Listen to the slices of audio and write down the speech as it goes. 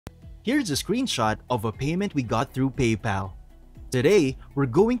Here's a screenshot of a payment we got through PayPal. Today, we're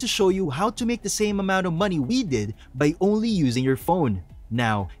going to show you how to make the same amount of money we did by only using your phone.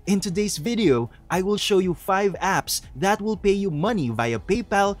 Now, in today's video, I will show you 5 apps that will pay you money via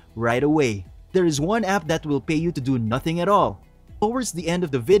PayPal right away. There is one app that will pay you to do nothing at all. Towards the end of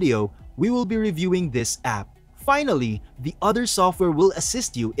the video, we will be reviewing this app. Finally, the other software will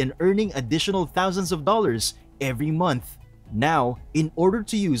assist you in earning additional thousands of dollars every month. Now, in order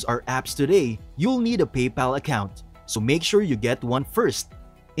to use our apps today, you'll need a PayPal account, so make sure you get one first.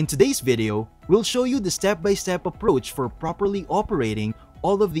 In today's video, we'll show you the step-by-step approach for properly operating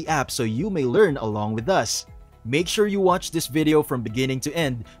all of the apps so you may learn along with us. Make sure you watch this video from beginning to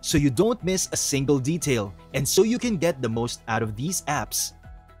end so you don't miss a single detail and so you can get the most out of these apps.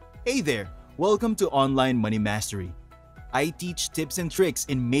 Hey there! Welcome to Online Money Mastery. I teach tips and tricks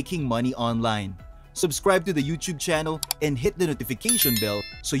in making money online. Subscribe to the YouTube channel and hit the notification bell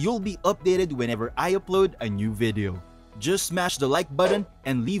so you'll be updated whenever I upload a new video. Just smash the like button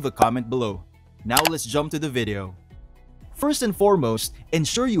and leave a comment below. Now let's jump to the video. First and foremost,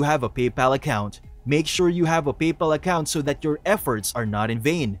 ensure you have a PayPal account. Make sure you have a PayPal account so that your efforts are not in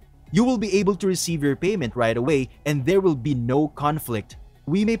vain. You will be able to receive your payment right away and there will be no conflict.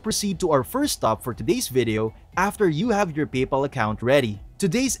 We may proceed to our first stop for today's video after you have your PayPal account ready.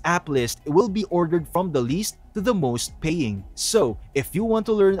 Today's app list will be ordered from the least to the most paying. So, if you want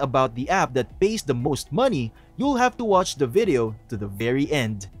to learn about the app that pays the most money, you'll have to watch the video to the very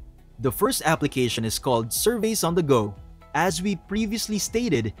end. The first application is called Surveys on the Go. As we previously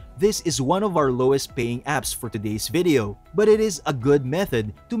stated, this is one of our lowest paying apps for today's video, but it is a good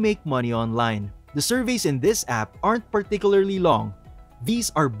method to make money online. The surveys in this app aren't particularly long.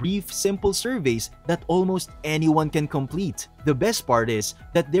 These are brief, simple surveys that almost anyone can complete. The best part is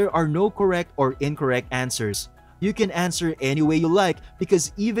that there are no correct or incorrect answers. You can answer any way you like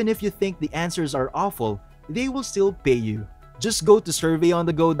because even if you think the answers are awful, they will still pay you. Just go to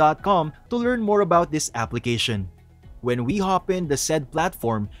surveyonthego.com to learn more about this application. When we hop in the said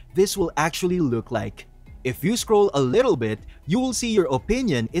platform, this will actually look like. If you scroll a little bit, you will see your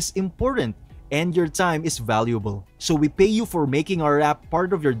opinion is important and your time is valuable. So we pay you for making our app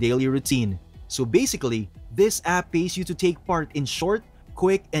part of your daily routine. So basically, this app pays you to take part in short,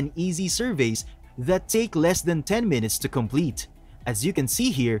 quick, and easy surveys that take less than 10 minutes to complete. As you can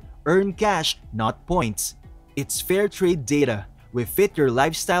see here, earn cash, not points. It's fair trade data. We fit your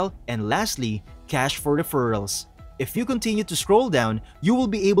lifestyle, and lastly, cash for referrals. If you continue to scroll down, you will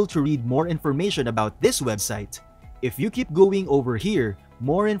be able to read more information about this website. If you keep going over here,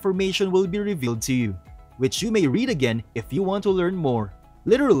 more information will be revealed to you, which you may read again if you want to learn more.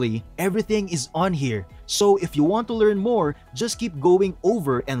 Literally, everything is on here, so if you want to learn more, just keep going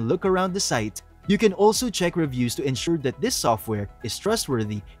over and look around the site. You can also check reviews to ensure that this software is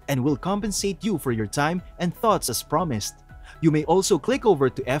trustworthy and will compensate you for your time and thoughts as promised. You may also click over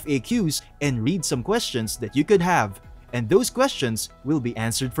to FAQs and read some questions that you could have, and those questions will be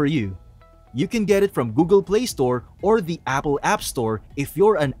answered for you. You can get it from Google Play Store or the Apple App Store if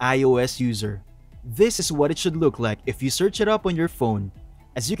you're an iOS user. This is what it should look like if you search it up on your phone.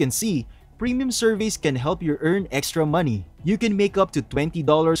 As you can see, premium surveys can help you earn extra money. You can make up to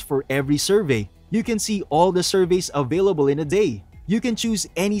 $20 for every survey. You can see all the surveys available in a day. You can choose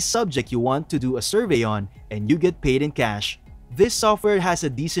any subject you want to do a survey on, and you get paid in cash. This software has a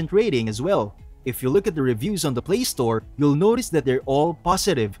decent rating as well. If you look at the reviews on the Play Store, you'll notice that they're all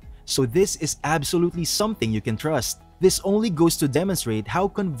positive. So this is absolutely something you can trust. This only goes to demonstrate how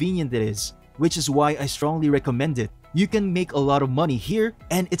convenient it is, which is why I strongly recommend it. You can make a lot of money here,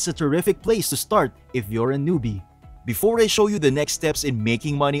 and it's a terrific place to start if you're a newbie. Before I show you the next steps in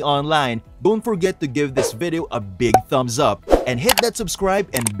making money online, don't forget to give this video a big thumbs up and hit that subscribe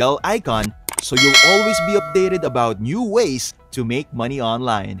and bell icon so you'll always be updated about new ways to make money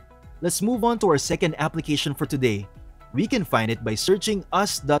online. Let's move on to our second application for today. We can find it by searching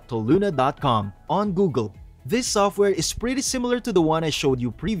us.toluna.com on Google. This software is pretty similar to the one I showed you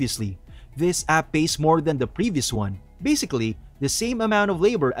previously. This app pays more than the previous one. Basically, the same amount of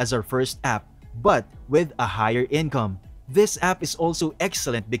labor as our first app, but with a higher income. This app is also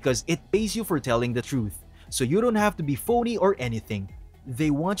excellent because it pays you for telling the truth, so you don't have to be phony or anything.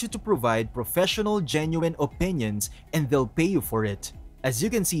 They want you to provide professional, genuine opinions and they'll pay you for it. As you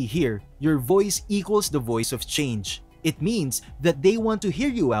can see here, your voice equals the voice of change. It means that they want to hear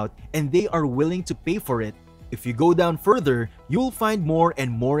you out and they are willing to pay for it. If you go down further, you'll find more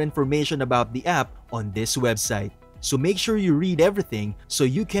and more information about the app on this website. So make sure you read everything so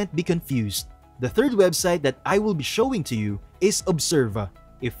you can't be confused. The third website that I will be showing to you is Observa.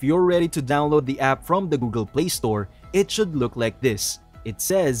 If you're ready to download the app from the Google Play Store, it should look like this. It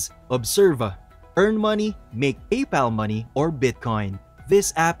says, Observa. Earn money, make PayPal money, or Bitcoin.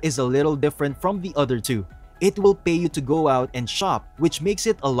 This app is a little different from the other two. It will pay you to go out and shop, which makes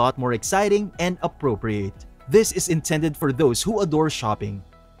it a lot more exciting and appropriate. This is intended for those who adore shopping.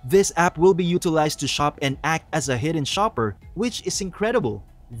 This app will be utilized to shop and act as a hidden shopper, which is incredible.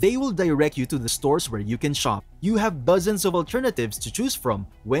 They will direct you to the stores where you can shop. You have dozens of alternatives to choose from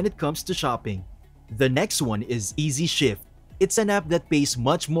when it comes to shopping. The next one is Easy Shift. It's an app that pays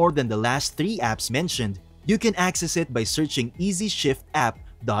much more than the last 3 apps mentioned. You can access it by searching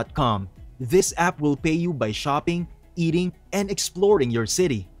easyshiftapp.com. This app will pay you by shopping, eating, and exploring your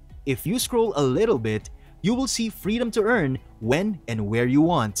city. If you scroll a little bit, you will see freedom to earn when and where you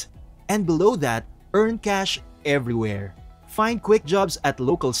want. And below that, earn cash everywhere. Find quick jobs at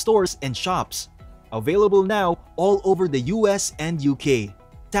local stores and shops. Available now all over the US and UK.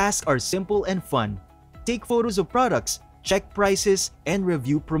 Tasks are simple and fun. Take photos of products, check prices, and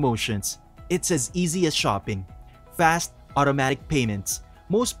review promotions. It's as easy as shopping. Fast, automatic payments.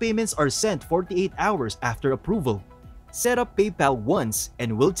 Most payments are sent 48 hours after approval. Set up PayPal once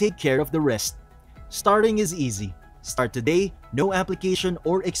and we'll take care of the rest. Starting is easy. Start today, no application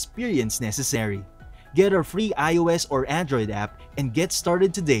or experience necessary. Get our free iOS or Android app and get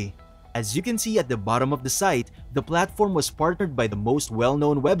started today. As you can see at the bottom of the site, the platform was partnered by the most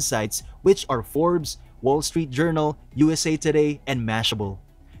well-known websites, which are Forbes, Wall Street Journal, USA Today, and Mashable.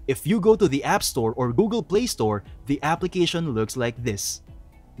 If you go to the App Store or Google Play Store, the application looks like this.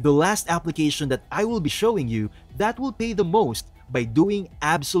 The last application that I will be showing you that will pay the most by doing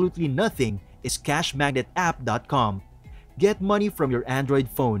absolutely nothing is cashmagnetapp.com. Get money from your Android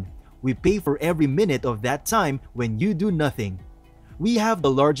phone. We pay for every minute of that time when you do nothing. We have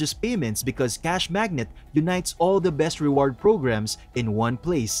the largest payments because Cash Magnet unites all the best reward programs in one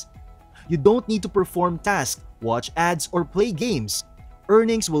place. You don't need to perform tasks, watch ads, or play games.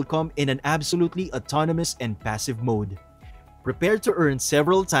 Earnings will come in an absolutely autonomous and passive mode. Prepare to earn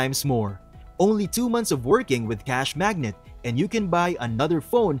several times more. Only 2 months of working with Cash Magnet and you can buy another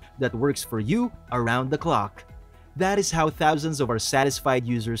phone that works for you around the clock. That is how thousands of our satisfied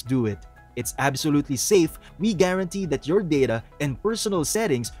users do it. It's absolutely safe. We guarantee that your data and personal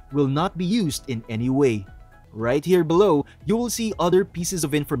settings will not be used in any way. Right here below, you will see other pieces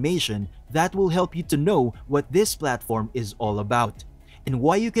of information that will help you to know what this platform is all about and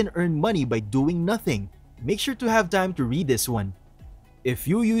why you can earn money by doing nothing. Make sure to have time to read this one. If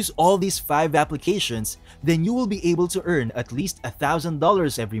you use all these 5 applications, then you will be able to earn at least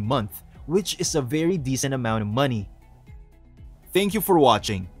 $1,000 every month, which is a very decent amount of money. Thank you for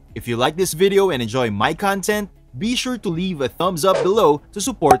watching. If you like this video and enjoy my content, be sure to leave a thumbs up below to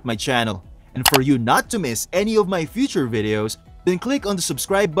support my channel. And for you not to miss any of my future videos, then click on the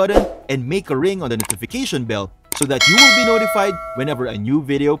subscribe button and make a ring on the notification bell so that you will be notified whenever a new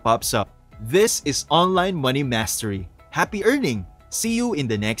video pops up. This is Online Money Mastery. Happy earning! See you in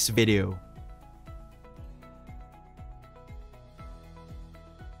the next video.